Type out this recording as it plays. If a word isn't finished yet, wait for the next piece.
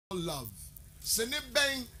love. Sene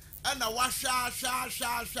ben and a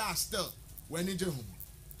washa still when you do.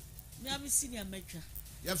 Me am senior metra.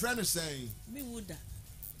 Your friend is saying Me woulda.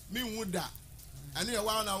 And you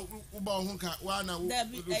wanna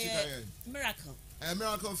miracle. A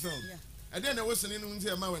miracle film. Yeah. And then there was an in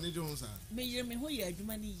here when you do. Me year me ho ye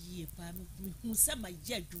adwuma ne yie pa me hu se ma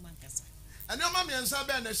ye adwuma nkasa. And your mommy and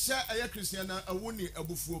Saban and share a Christiana Awuni a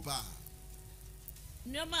buffo pa.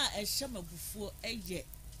 Nyoma e hye mabufuo eye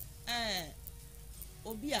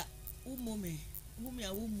obi a umume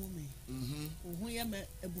ohu ye me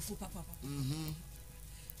ebufu papa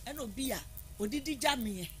eno obi a odidi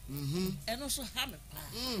jame eno so ha me pa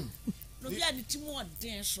no bi a ne timo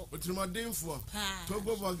odin so otimodinfo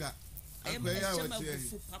togo boga akwaya wotie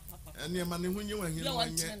ene ma ne hunye wahine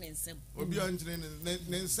wanye obi ontre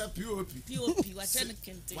ne nsa pop wa chene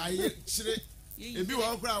kente waye chire ebi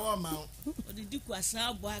wo kura wo ma odidi kwasa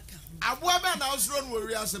abo aka abo ba na osro no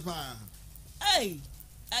wi ase pa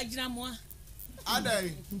ajinamoa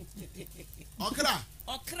adai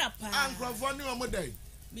okra pa ankrofo ni omo dai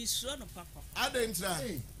mi suro no papa adai ntra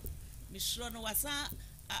mi suro no wasa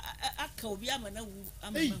aka obi amana wu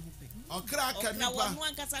amana hupe okra aka nipa na wo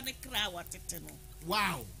ankasa ne kra watete no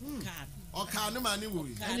wow kan oka no ma ni wo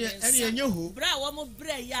ene enye ho bra wo mo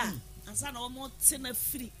bra ya ansa na wo mo te na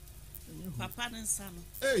free papa ne nsa no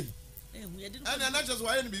hu ye din ene na just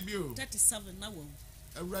why ni bibi o 37 na wo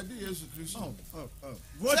awurade yesu kristo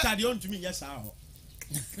voter dey on to me yes aho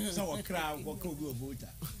so wo kra wo ka obi voter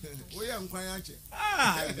wo ye nkwan ache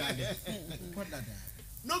gade what that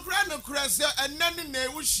no kra se enani na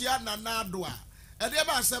ewuhia na na ado a ede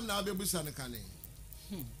ba asem na abebusa ne kane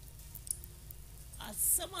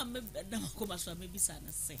asem a me da makoma so amebisa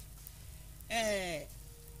na se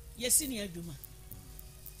yesi ni adwuma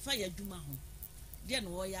fa ya adwuma ho de no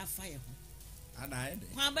wo ya fa ye ho ana ede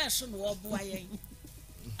kwa ba so no wo bo ayen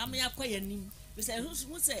amya kwa yanim be say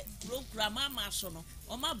hu say program ama so no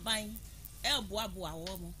o ma ban boa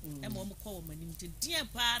wo mo mo kwa wo manim te die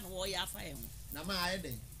pa no wo ya fa ye ho na ma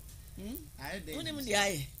ede unim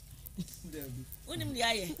di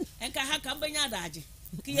aye enka ha ka mbanya daje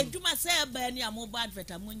ki adwuma say ba ni amoba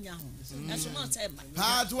advert amunya ho na so no say ma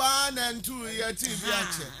part 1 and 2 ya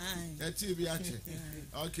tv ache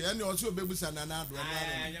okay any also obebusa na na ado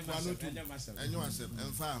enyo asem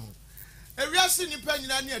emfa ho ewiase nipa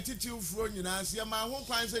nyina ne atitiwfuro nyina ase ma ho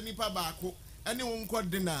kwan se nipa baako ene wo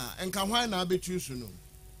nkode na enka hwan na abetu su no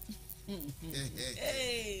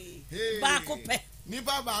baako pe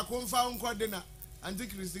nipa baako mfa nkode na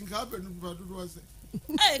antikristi nka pe no dodo wose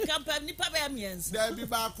kampa nipa ba mienza da bi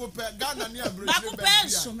baako pe Ghana ne abrochire ba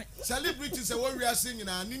celebrity se wo wiase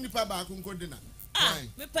nyina ni nipa baako nkode na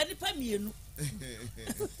me pa nipa mienu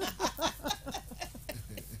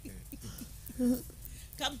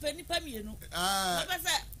company pamienu baba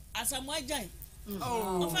say asamu ajan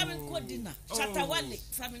family code dinner shatta wale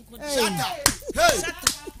family code hey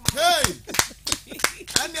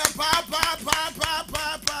and pa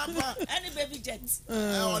any baby jet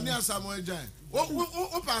oni asamu ajan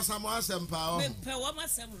o pa asamu asempa o me pe wo ma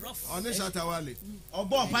sem rough oni shatta wale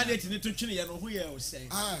obo pilot ni to twene ye no ho ye o say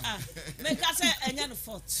me ka say enya no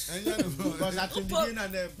fault because that be na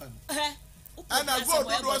never and I go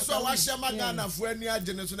do so wa shema Ghana fo ani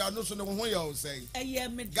agene so no so no ho ye o say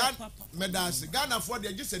me papa medasi Ghana fo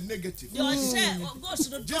dey just a negative you share go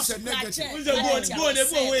so no just a negative we go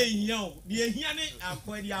we hia o be hia ni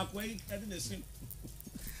akwadi ade na sim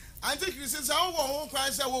anti Christian say wo ho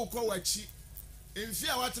kwan say wo ko wachi emfi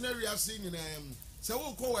a watena wiase nyina say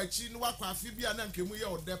wo ko wachi no wakwa afi bia na nkemu ye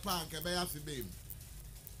odepa anka be afi be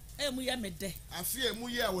mu ye mede afi emu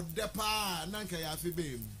ye odepa na nka ya afi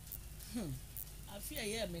be afia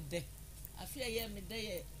ye mede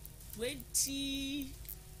ye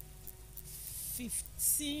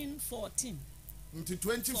 2015-14 into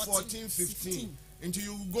 2014-15 until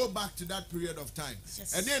you go back to that period of time.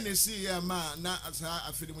 Yes. And then you see ma na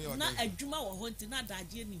afidi mu yo na adwuma wo ho nti na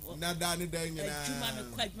daje ni ho na da ni dan nyina adwuma me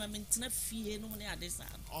kwa adwuma me ntena fie no ne ade sa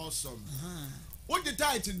awesome what the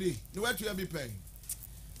tie today the way to you be paying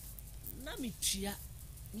na mitua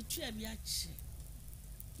bi ache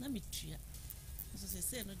na mitua so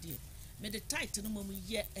say no dey me the title no mo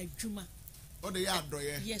ye adwuma o de ya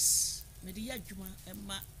adoye yes me the adwuma e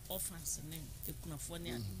ma offense ne ekunafo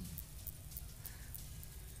ne ade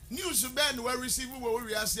news ben we receive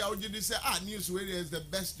we say awgidi say news we is the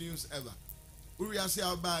best news ever we say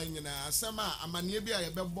about nyina asema amane bi a ye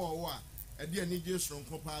be bo wo a e de ani je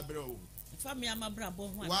sonko pa abre o fa me amabra bo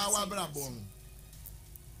ho wa bra bo ho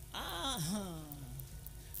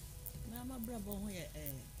me amabra bo ho ye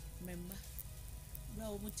member bra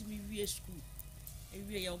o mutimi wie school e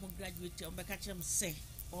wie ya o graduate o be ka chem say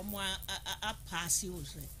omo a pass you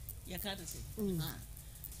say you can't say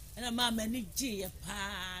and a mama ni G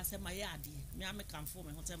pa say my yard me am come for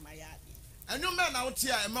me say my yard and you man out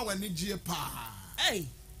here e ma wani G pa hey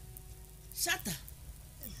shatter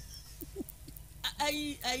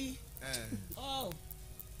I oh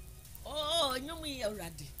you me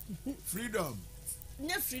already freedom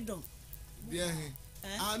no freedom yeah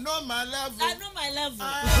I know my level I know my level I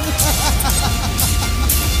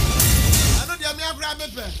know the me abra me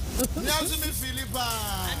me also me Philippa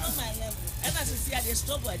I know my level and as you see at the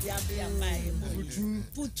stop where they are buy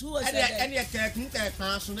putu any kekun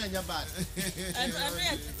kekan so na nya bad and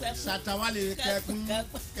satawale kekun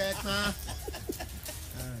kekan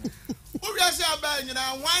who you say about you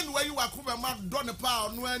now one way you akuma ma don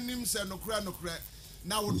pa no anim se no kra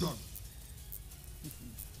na wo don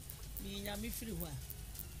me nya me free wa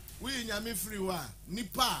we nya me free wa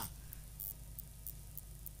nipa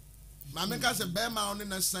mama ka se be ma on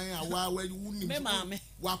na san awa wa wuni me mama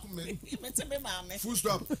wa ku me say me mama full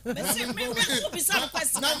stop me say me be some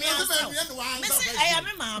question na me say I am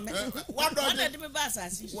me mama what did me ba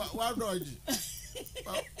asasi what dodge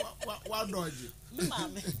what dodge me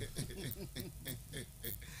mama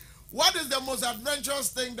what is the most adventurous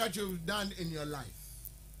thing that you've done in your life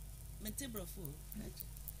me te brofo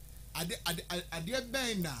ade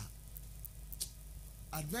ben na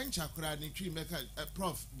adventure kra ni twi meka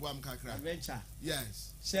prof buam kakra adventure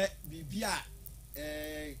yes say bibia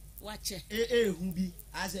wache hu bi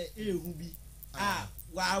ase hu bi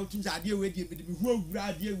wow tun sa de we de me hu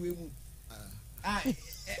awura de we mu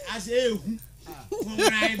ase hu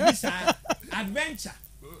won bi sa adventure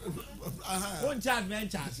won cha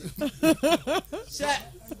adventure say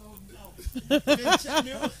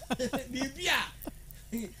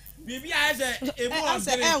bibia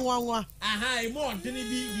ase nwanwa emo odin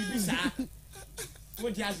bi sa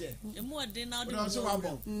won ti ase emo odin na odin so wa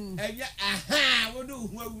bon wo do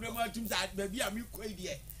hu awura ma tum sa ba bia mi koi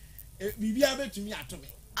de bibia betumi atome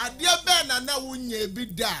ade be na wunya bi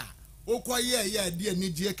da okoye ye ade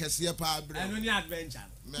anigye kese pa abre eno ni adventure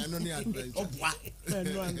eno ni adventure obwa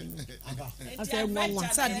eno aba ase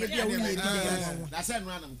nwanwa sa de bia wunya bi na se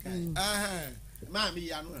no anam kai Mami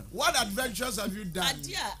ya no. What adventures have you done?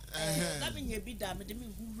 Adia na me nya bi da me de me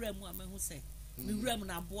wura mu amahu se me wura mu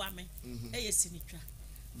na boa me eye sinitwa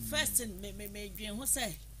first me dwen ho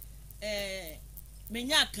se me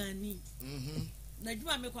nya kan ni na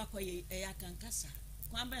djuma me kwa koye ya kan kasa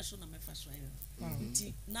kwa mba so na me fa so ayo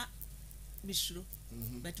ti na me suro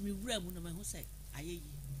but me wura mu na me ho se ayeyi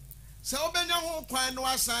se obenya ho kwan no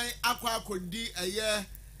asan akwa akodi eye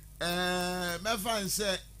me fan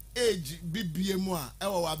se age bibie mu a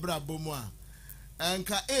ewo wabrabo mu a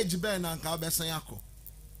enka age ben na nka obesan yakọ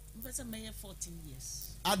mpesa me 14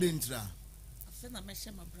 years adentra afena me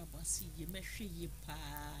hye mabrabo asi ye me hwe ye pa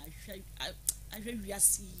ahwe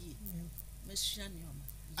wiase ye me hwa ne oma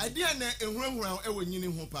idea na ehurahura ewo nyini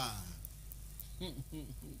ho pa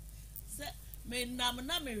se me nam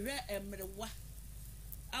na me hwe emrewa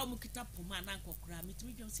awu mukita poma na nkokora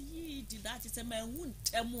mitimi dwom se yi di that se me hu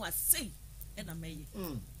ntemu asei na meye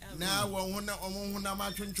na wo hu na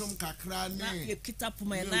ma twentwom kakra ne na ye kita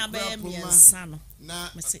poma na ba ye miensa no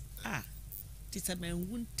na me se ti se me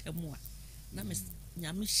hu ntemu a na me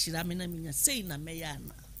nyame hira me na me nya sei na meye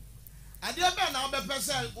ana ade be na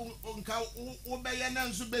obepese nka wo be ye na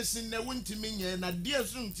nso besin na wontimi nye na de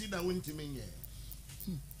so nti na wontimi nye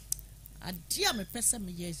ade a me pese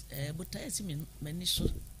me ye botayesi me ni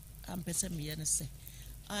so am pese me ye ne se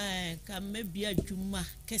ka mebia adwuma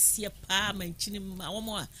kese pa manchini ma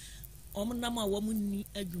womo nam a womo ni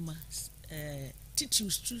adwuma titu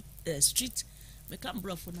street me kam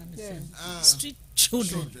brofo na ne street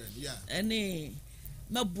children ene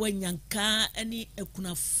mabo nyanka ene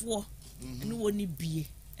ekunafo ene woni bie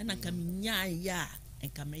ena ka menya ya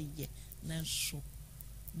enka meye na so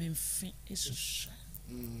memfe esusa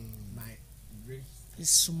my grace is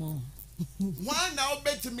small. Why now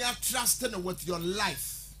bet me are trusting with your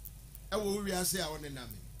life? I will say I want to name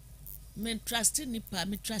me trusting nipa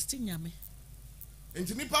me trusting nyame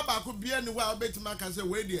enti nipa ba ko bia ni wa bet me can say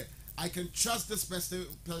wait there I can trust this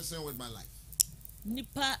person with my life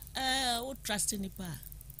nipa o trusting nipa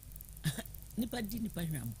nipa di nipa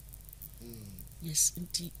hwam yes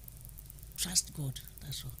enti trust God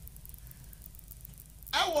that's all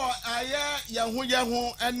awo aya yahu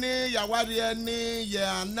ene yaware ene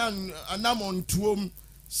ya anamontuom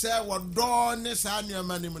se wodo ne sa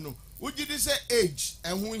nneema nim no ugidi se age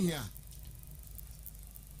ehun hia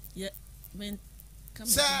yeah men come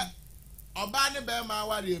se oba ne be ma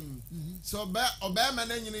aware mu so oba ma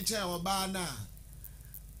na nyini chen oba na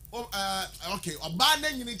okay oba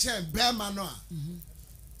na nyini chen be ma no a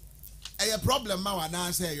a problem ma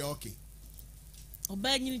wana say you okay.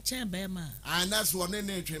 Oba nyini chen be ma. And that's one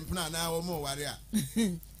ne twempna na wo mo ware a.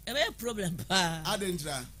 E be problem pa.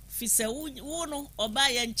 Adentra. Fi se wo no oba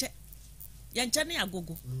ye nche. Ye nche ne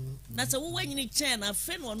agogo. Na se wo nyini chen na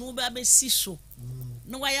fe no no ba be si so.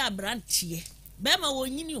 No wa ya brantie. Be ma wo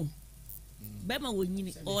nyini o. Be ma wo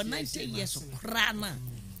nyini o 90 years kra na.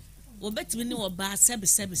 Obetimi ne oba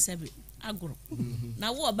sebe agro.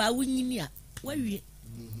 Na wo oba wo nyini a wa wie.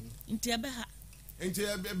 Nti ebe ha. Nti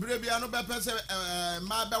bere bia no be pese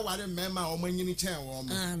ma be ware mema o manyini chen wo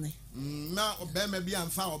mo. Ane. Na oba ma bia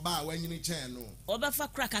mfa oba a wanyini chen no. Oba fa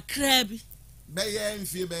kra kakra bi. Be ye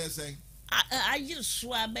mfie be say. Ayir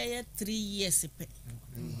so abe 3 years pe.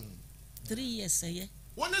 3 years ye.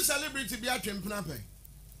 One celebrity bia twempna pe.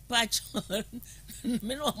 Patch.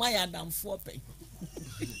 Me no ma ya damfo pe.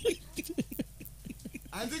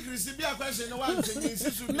 I think Christy be a question no one thing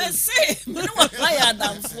is Me say me no ma ya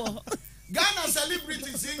damfo. Ghana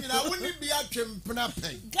celebrities in na woni be a twempna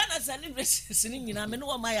pe. Ghana celebrities ni nyina me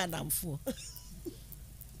no ma ya damfo.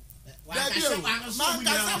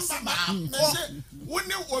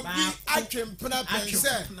 Woni obi atwempna pe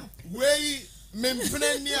say we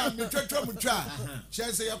mempena ni a metwetwa mutwa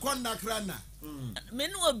che say yakonna krana. Me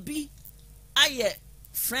no obi aye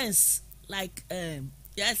friends like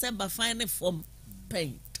yes ba find from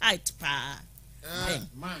pain tight pa.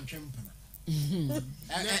 Man twempna.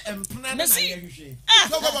 Empna na yehwe.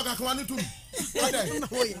 So go back kwa no tum.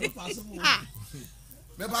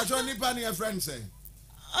 Me pa jo ni pa ni a friend say.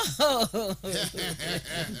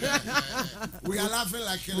 We are laughing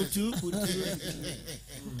like Putu.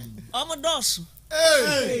 Omodoso.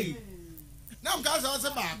 Hey. Now guys I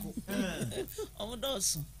say back.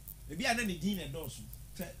 Omodoso. Ebi ana ne din na doso.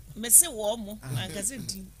 Me say wo mo, anka say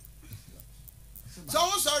din. So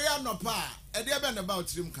sorry I'm not pa. E dey be about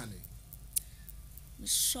trim kan.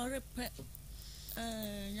 Sorry pe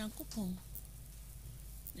Yankopon.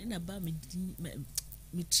 Ni na ba me din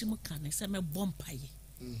me trim kan say me bompaye.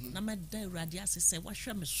 Na me da urade asese wa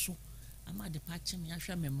hwe me so. Ama de pa chi me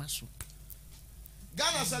ahwe me maso.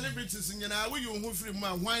 Ghana celebrities nyina we you hu free mu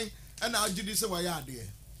ahwan na agidi se wa ya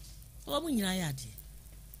ade. O mu nyina ya ade.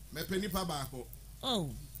 Me pe nipa ba ko.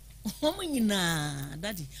 Oh. O mu nyina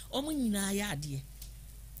daddy, o mu nyina ya ade.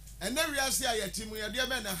 And then we are see ya team ya dey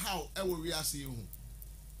be na how e wo we ase hu.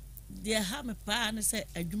 De ha me pa na say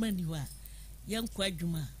adwuma ni ho a yankwa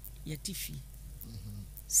adwuma ya tifi.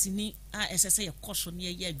 Sini esese ye koso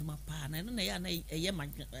ne ye adwuma pa na no na ya na eye ma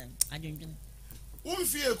adwendwen.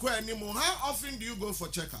 Umfie ko animu, how often do you go for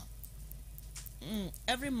checkup?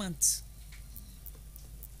 Every month.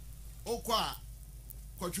 Okwa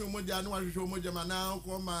kwatwe moja no ahwehwe moja ma na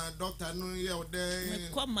ko ma doctor no ye ode. Me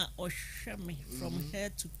come ohwe me from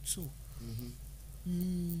head to toe.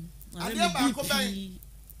 Ade ba ko ban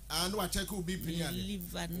and wa check BP ni ade.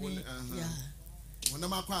 Liver ni yeah. Wona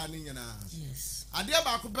makwa ani nyina. Yes. Ade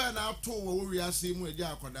ba ko ban na to wo wi ase mu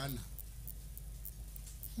eja akoda na.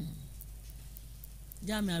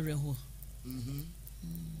 Jami areho.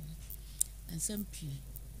 And some p.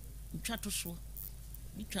 Twa to so.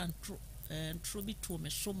 Bi twa ntro bi to me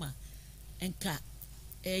so ma. Enka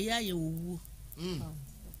eya ye owu.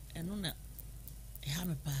 Eno na ha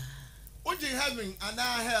me pa. Oje heaven and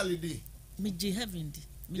hell di. Me je heaven di.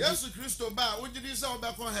 Yes Christo ba oje di say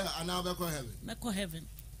obekọ hell and obekọ heaven. Meko heaven.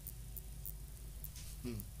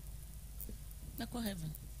 Meko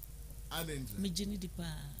heaven. Adent. Me je ni di pa.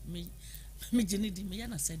 Me je ni di me ya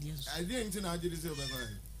na said yes. I didn't know oje di say obekọ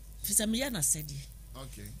heaven. Fisa me ya na said.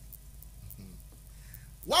 Okay.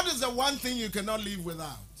 What is the one thing you cannot live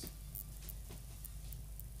without?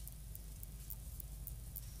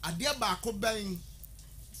 Adia ba ko ben.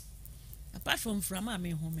 Apart from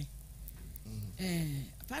me home.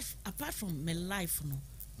 Apart from my life no.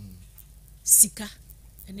 Sika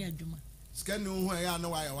any adwuma. Sika no ho ya no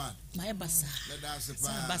why what? My basa.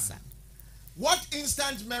 Basa. What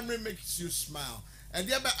instant memory makes you smile? And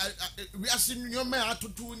there we are seeing your man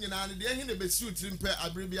atutu nyina na de hin na be si utrim pe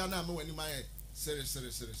abrebia na ma wani mai sere.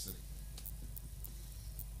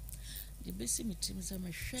 The basic meeting say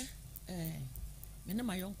me hwe me na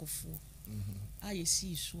my yonkofo aye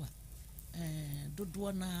si so a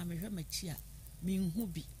dodo na me hwe machi a me nhu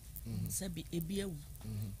bi say bi ebi awu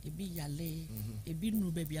ebi yale ebi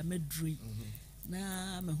nu ba bia madrui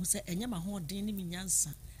na me hu say enye ma ho den ni me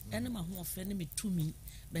nyansa ene ma ho ofe ni me tumi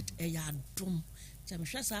but eya adom cha me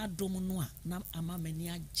hwe sa adom no a na ama mani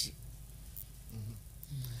age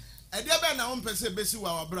e dia be na won pese besi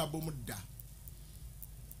wa abra bom da.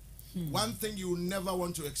 One thing you will never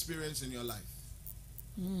want to experience in your life.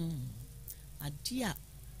 Adia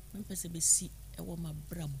me pese besi e wo ma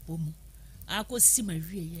bra bom akosi ma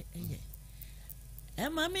wie ye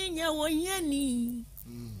Emma menya wonyani.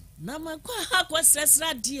 Na makwa akwa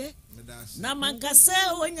sesra die. Na mankase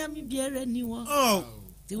wonyami biere ni wo. Oh.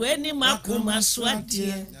 Tiweni makuma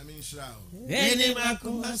swadie. Weni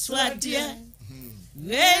makuma Swadie.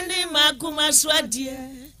 Weni makuma swadie.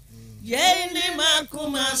 Yeni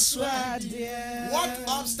makuma swadie. What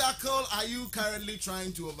obstacle are you currently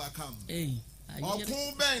trying to overcome?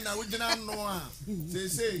 Okun ben na wujina no a.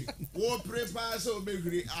 Say wo prepare so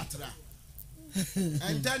begri atra.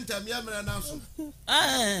 And then tamia mera na so.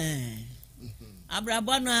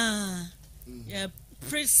 Abrabona ye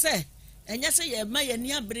prese enya se ye ma ye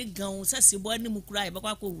ni abere gan se sebo ani mu kura ye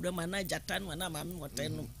bakwa ko wura ma na jata no na ma me wote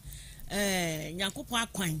no nyankopon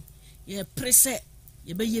akwan ye prese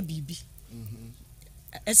ye be ye bibi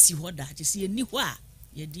asi ho da je se ye ni ho a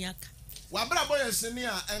ye din aka wa bra boy seni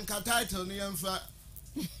a enka title ni yemfa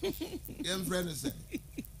no say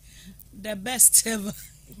the best ever.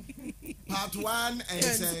 Part 1 and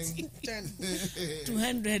saying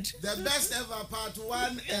 200. The best ever part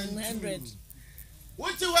 1 and 100.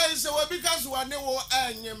 What you way say because one wo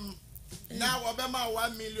anyim now obema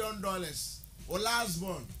 $1 million or last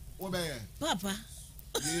born obey Papa.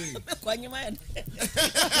 Yeah. Kwanyima.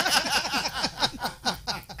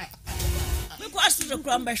 Because the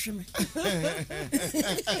crumb bashim.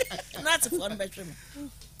 Not for bashim.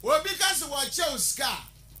 Well, because what chose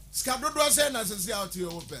Ska do say na say out you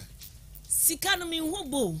open. Sika no me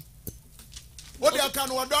hubo. What they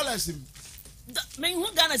can what dollars him? Me hu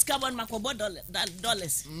Ghana sika bon makobo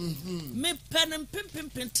dollars. Me pen and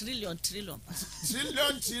pim trillion. Trillion.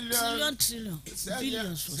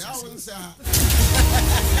 Billions.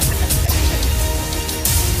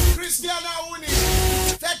 Christiana Awuni,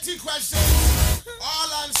 30 questions,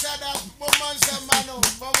 all answered up. Moments and mano.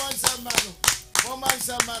 Mami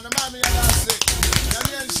say.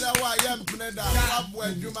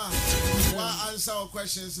 Why answer our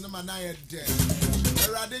questions no man I dead.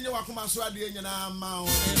 Radin you wakuma so ade nyina ma.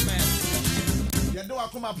 Amen. Ye do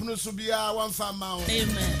wakuma pono so bia wan fa ma.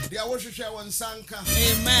 Amen. Dia wo hwehwe won sanka.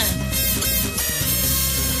 Amen.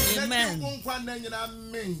 Amen. Amen.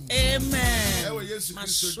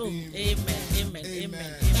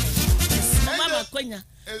 Amen. Mama Konya.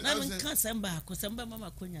 Na me kan samba ko samba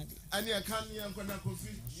mama Konya de. Ani e kan ye nkona kofi.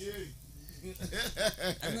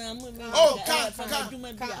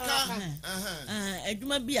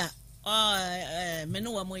 Adwuma bia me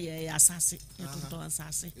no wa mo ye asase ye tonto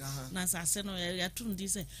asase na asase no ya tundi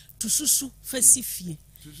se tususu fasifie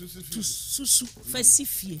tususu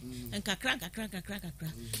fasifie enkakra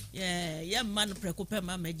ye man preko pe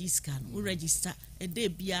ma magiska no register e dey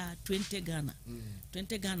bia 20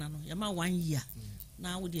 Ghana no ya ma 1 year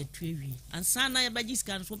na wo de atwewi ansa na ye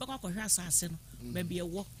magiska no so be kwa hwa asase no ba bia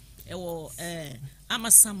wo ewo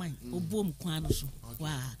amasaman obom kwan no so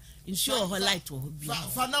wa ensure her light wo bia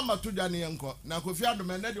fa number to dwane enko na Kofi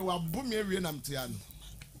Adome na de wa bumi ewie na mtia no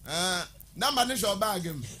number ni show bag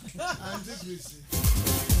em anti Chris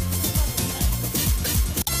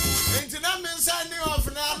Entina men sign off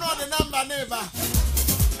na no the number neighbor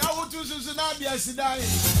na wo tu susu na bia sidai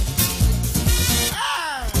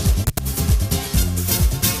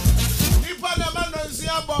nipa na man no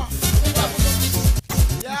siabo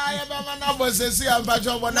yeah ba man na bo sesi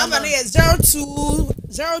ampacho bo number is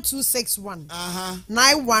 0261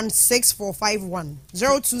 916451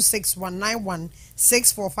 0261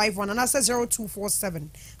 916451 and I said 0247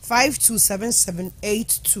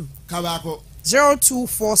 527782 kabako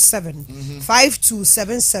 0247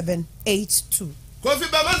 527782 Kofi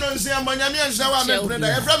baba no nsia mbonyame nsia wa me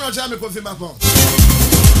preda e fra no cha me Kofi bako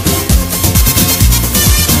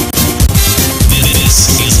This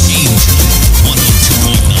is